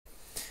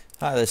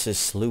Hi, this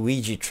is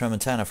Luigi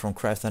Tramontana from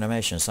Craft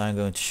Animations. I'm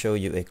going to show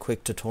you a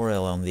quick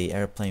tutorial on the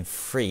Airplane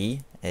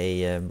Free,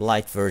 a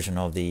light version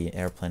of the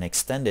Airplane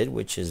Extended,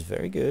 which is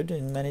very good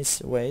in many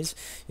ways.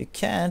 You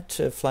can't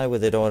fly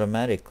with it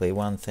automatically,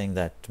 one thing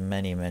that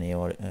many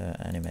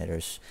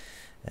animators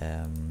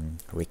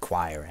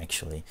require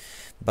actually.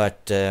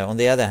 But on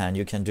the other hand,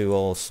 you can do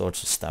all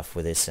sorts of stuff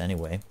with this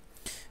anyway.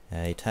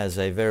 It has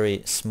a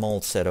very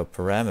small set of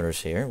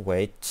parameters here: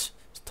 weight,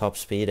 top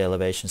speed,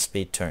 elevation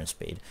speed, turn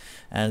speed,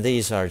 and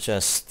these are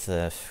just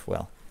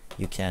well,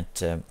 you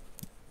can't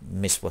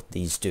miss what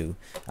these do.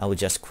 I will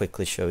just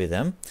quickly show you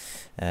them.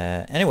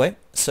 Anyway,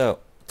 so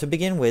to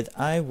begin with,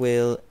 I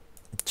will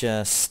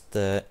just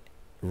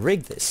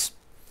rig this,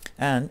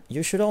 and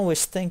you should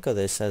always think of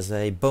this as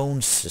a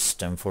bones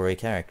system for a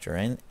character,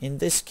 and in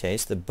this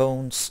case the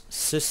bones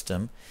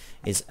system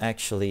is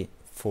actually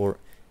for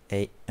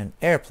an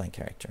airplane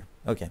character.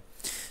 Okay,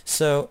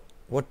 so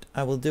what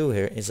I will do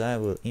here is I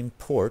will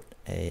import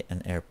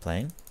an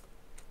airplane.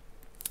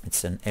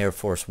 It's an Air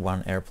Force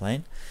One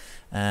airplane,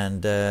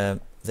 and the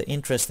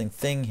interesting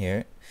thing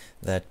here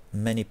that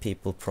many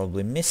people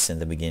probably miss in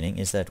the beginning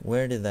is that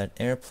where did that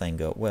airplane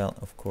go? Well,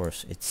 of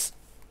course it's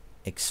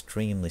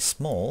extremely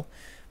small,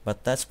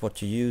 but that's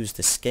what you use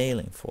the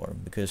scaling for,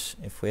 because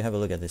if we have a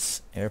look at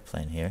this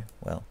airplane here,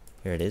 well,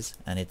 here it is,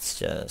 and it's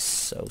just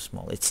so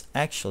small. It's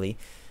actually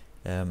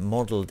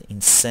modeled in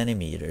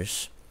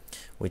centimeters,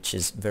 which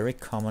is very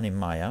common in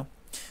Maya,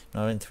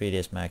 not in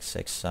 3ds Max,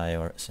 XI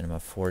or Cinema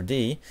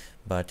 4D,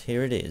 but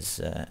here it is.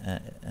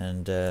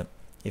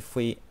 If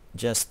we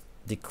just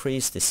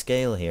decrease the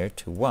scale here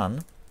to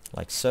 1,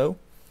 like so,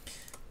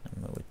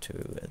 and move it to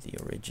the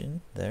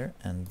origin there,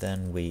 and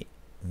then we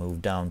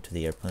move down to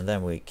the airplane,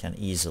 then we can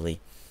easily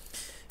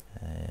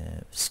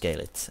scale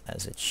it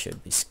as it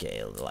should be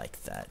scaled,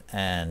 like that.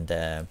 And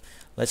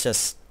let's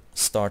just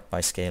start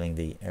by scaling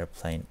the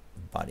airplane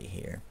body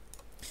here.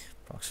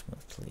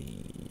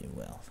 Approximately,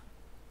 well,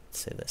 let's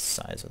say the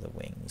size of the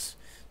wings.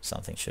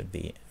 Something should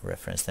be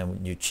referenced.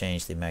 Then you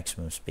change the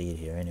maximum speed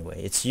here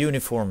anyway. It's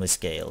uniformly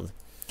scaled.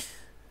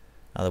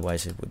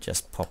 Otherwise it would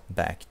just pop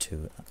back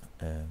to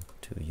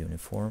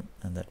uniform,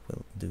 and that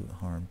will do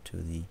harm to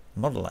the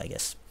model, I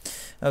guess.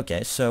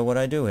 Okay, so what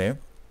I do here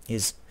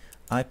is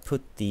I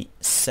put the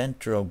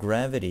center of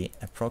gravity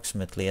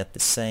approximately at the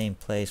same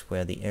place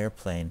where the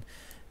airplane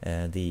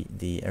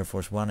the Air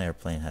Force One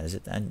airplane has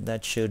it, and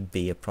that should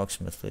be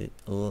approximately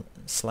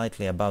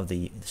slightly above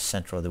the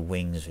center of the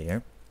wings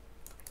here.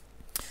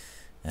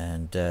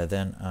 And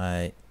then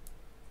I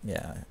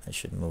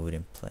should move it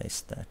in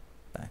place that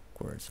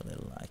backwards a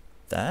little, like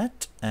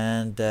that.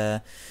 And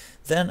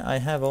then I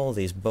have all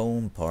these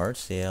bone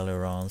parts, the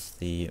ailerons,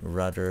 the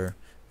rudder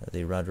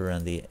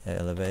and the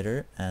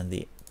elevator, and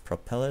the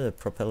propeller. The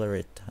propeller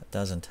it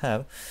doesn't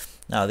have.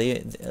 Now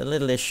the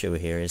little issue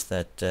here is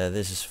that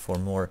this is for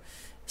more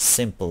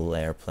simple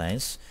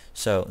airplanes,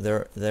 so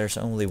there's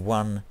only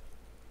one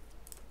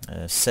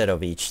set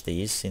of each of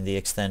these. In the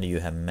extended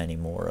you have many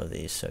more of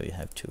these, so you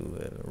have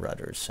two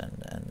rudders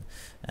and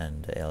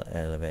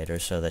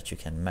elevators, so that you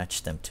can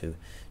match them to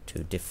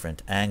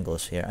different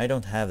angles here. I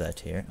don't have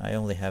that here. I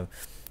only have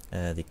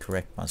the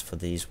correct ones for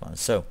these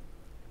ones, so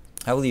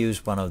I will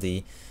use one of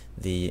the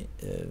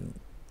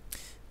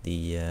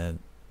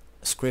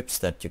scripts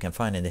that you can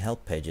find in the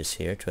help pages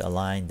here to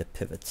align the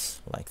pivots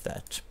like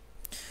that.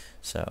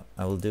 So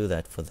I will do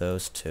that for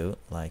those two,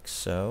 like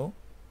so,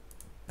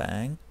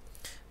 bang,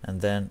 and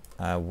then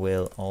I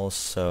will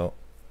also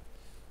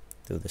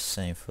do the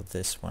same for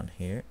this one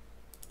here,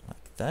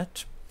 like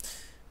that.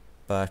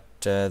 But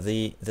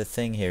the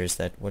thing here is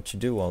that what you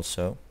do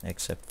also,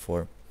 except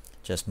for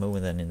just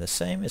moving them in the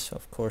same, is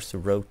of course to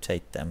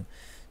rotate them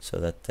so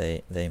that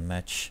they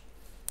match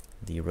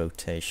the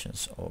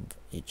rotations of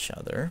each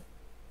other,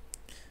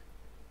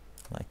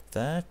 like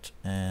that,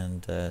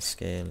 and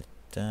scale it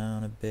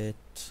down a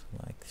bit,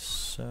 like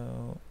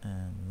so,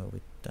 and move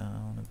it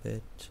down a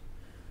bit,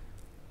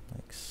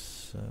 like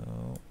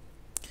so,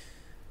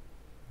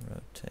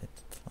 rotate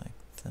it like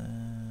that,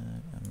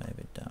 and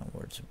maybe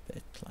downwards a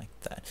bit, like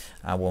that.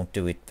 I won't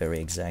do it very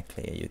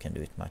exactly, you can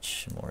do it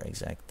much more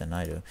exact than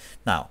I do.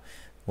 Now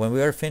when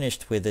we are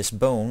finished with this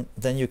bone,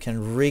 then you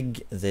can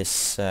rig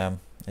this,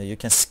 you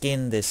can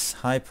skin this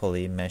high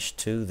poly mesh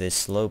to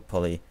this low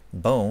poly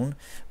bone,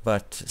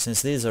 but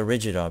since these are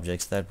rigid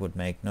objects that would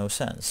make no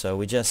sense, so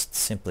we just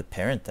simply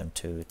parent them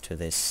to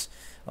this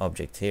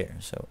object here.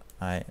 So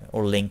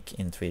or link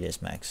in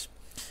 3ds Max,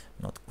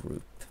 not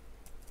group,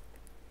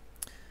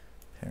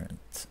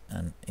 parent,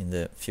 and in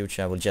the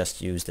future I will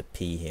just use the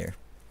P here,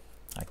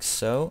 like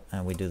so,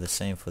 and we do the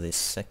same for this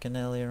second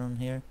aileron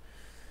here,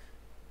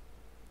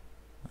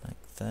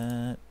 like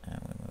that,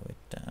 and we move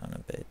it down a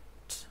bit,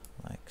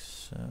 like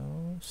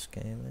so,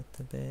 scale it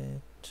a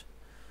bit,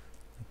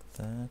 like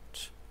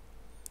that,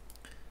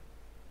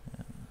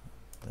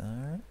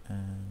 there,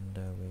 and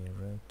we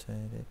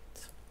rotate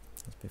it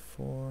as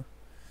before,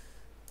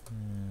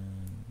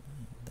 and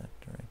in that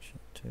direction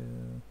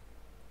too,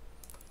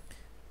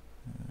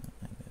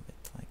 maybe a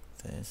bit like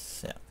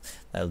this. Yeah,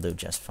 that'll do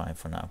just fine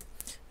for now.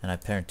 and I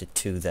parent it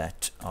to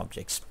that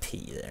object's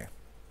P there.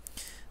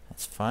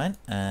 That's fine.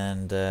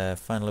 And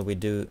finally we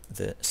do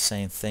the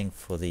same thing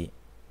for the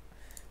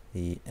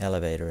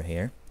elevator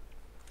here,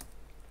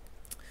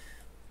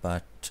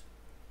 but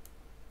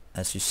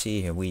as you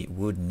see here we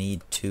would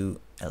need two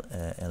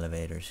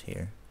elevators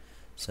here,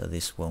 so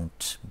this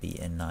won't be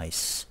a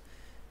nice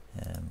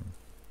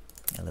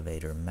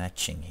elevator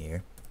matching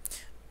here,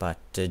 but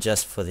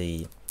just for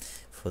the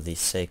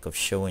sake of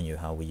showing you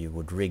how you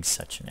would rig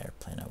such an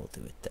airplane, I will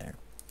do it there.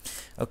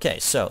 Okay,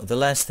 so the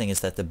last thing is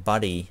that the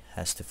body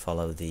has to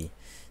follow the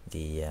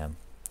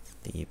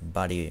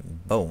body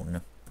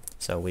bone.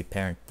 So we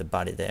parent the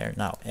body there.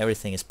 Now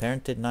everything is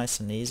parented nice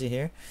and easy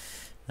here,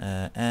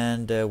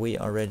 and we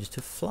are ready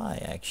to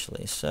fly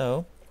actually.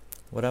 So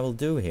what I will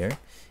do here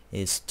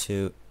is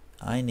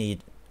I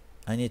need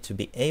to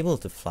be able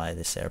to fly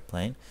this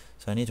airplane,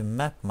 so I need to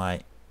map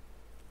my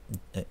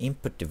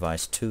input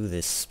device to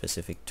this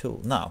specific tool.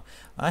 Now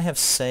I have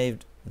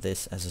saved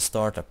this as a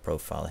startup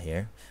profile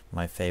here,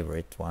 my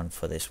favorite one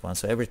for this one.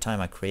 So every time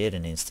I create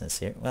an instance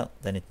here, well,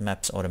 then it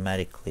maps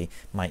automatically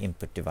my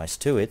input device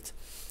to it.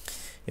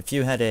 If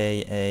you had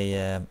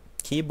a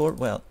keyboard,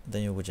 well,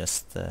 then you would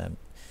just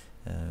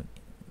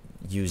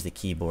use the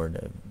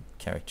keyboard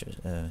characters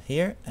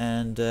here,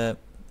 and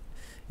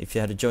if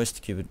you had a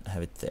joystick you would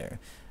have it there.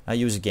 I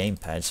use a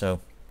gamepad,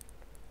 so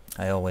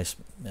I always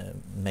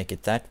make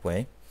it that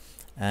way.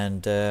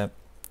 And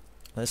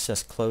let's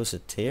just close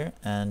it here,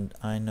 and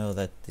I know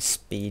that the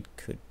speed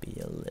could be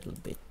a little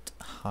bit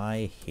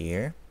high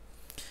here,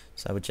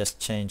 so I would just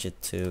change it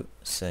to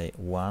say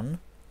 1,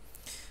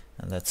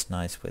 and that's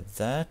nice with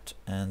that.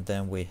 And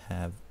then we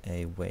have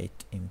a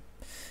weight in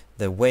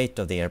the weight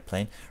of the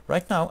airplane.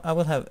 Right now I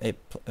will have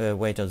a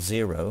weight of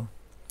 0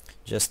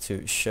 just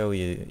to show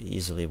you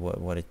easily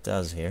what it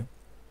does here,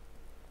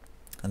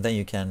 and then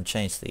you can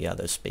change the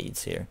other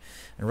speeds here.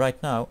 And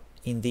right now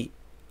in the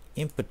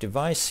input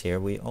device here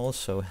we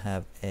also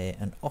have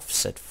an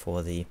offset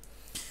for the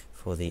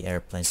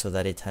airplane, so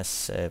that it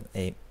has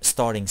a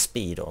starting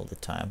speed all the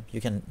time.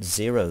 You can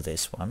 0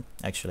 this one.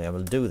 Actually I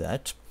will do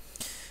that,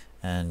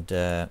 and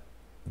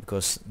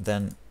because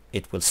then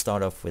it will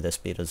start off with a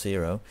speed of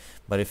 0,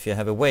 but if you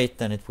have a weight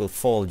then it will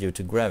fall due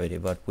to gravity,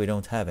 but we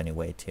don't have any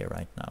weight here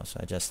right now, so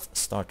I just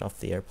start off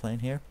the airplane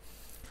here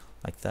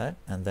like that,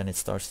 and then it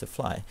starts to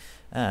fly.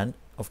 And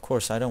of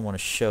course I don't want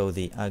to show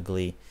the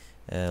ugly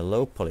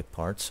low poly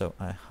parts, so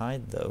I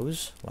hide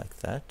those like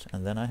that,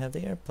 and then I have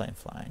the airplane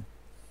flying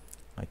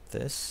like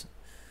this.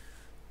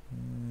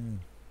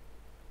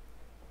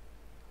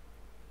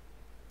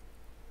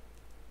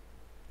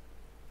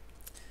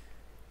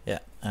 Yeah,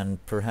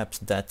 and perhaps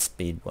that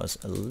speed was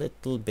a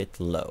little bit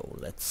low.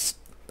 Let's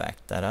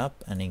back that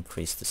up and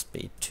increase the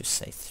speed to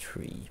say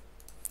 3.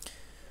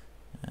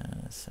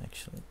 Let's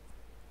actually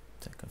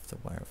take off the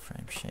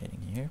wireframe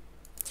shading here,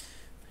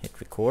 hit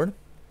record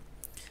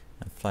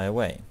and fly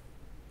away.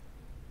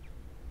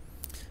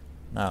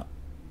 Now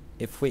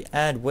if we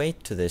add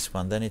weight to this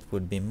one, then it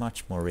would be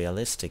much more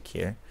realistic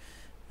here.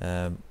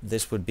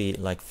 This would be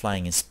like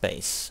flying in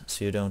space,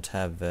 so you don't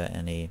have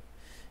any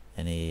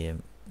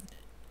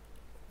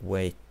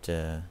weight,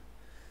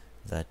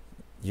 that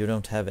you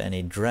don't have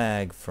any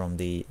drag from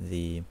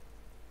the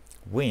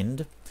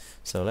wind.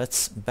 So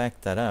let's back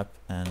that up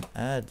and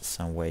add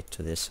some weight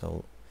to this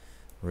whole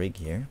rig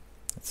here.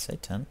 Let's say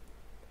 10,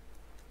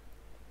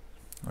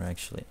 or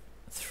actually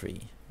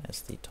 3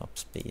 as the top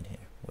speed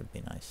here would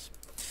be nice,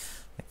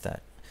 like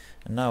that.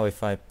 And now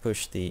if I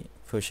push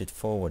it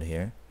forward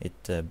here, it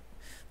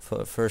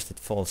first it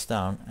falls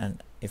down,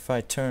 and if I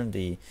turn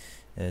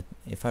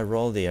if I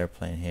roll the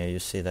airplane here, you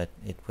see that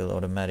it will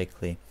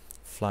automatically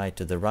fly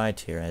to the right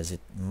here, as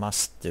it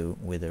must do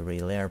with a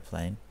real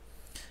airplane.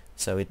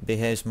 So it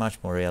behaves much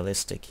more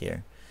realistic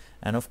here.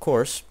 And of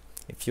course,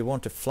 if you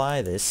want to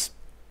fly this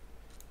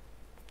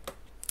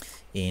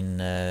in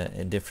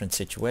different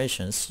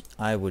situations,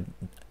 I would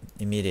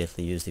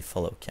immediately use the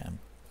follow cam,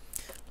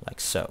 like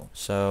so.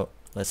 So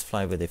let's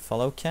fly with the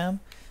follow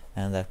cam,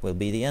 and that will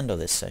be the end of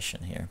this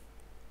session here.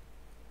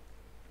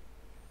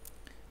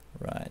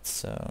 Right,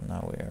 so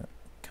now we're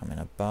coming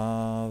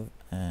above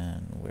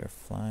and we're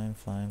flying.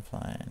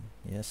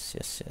 Yes,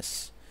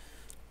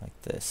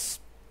 like this.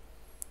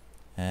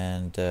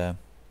 And let's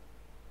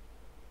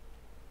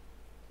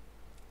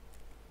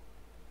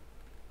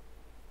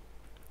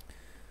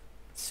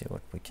see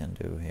what we can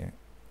do here.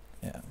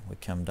 Yeah, we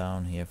come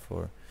down here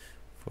for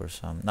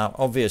some. Now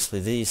obviously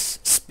these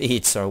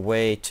speeds are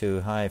way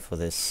too high for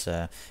this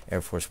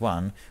Air Force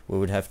One. We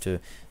would have to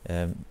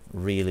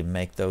really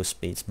make those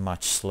speeds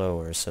much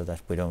slower, so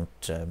that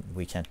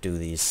we can't do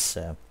these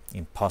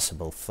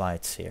impossible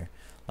flights here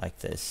like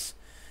this.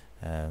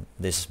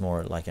 This is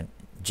more like a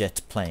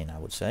jet plane, I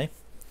would say.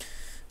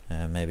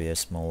 Maybe a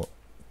small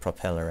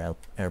propeller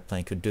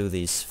airplane could do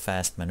these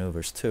fast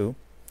maneuvers too,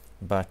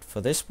 but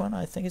for this one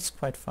I think it's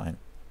quite fine.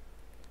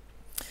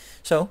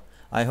 So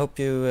I hope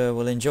you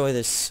will enjoy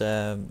this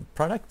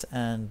product,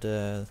 and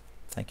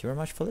thank you very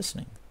much for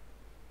listening.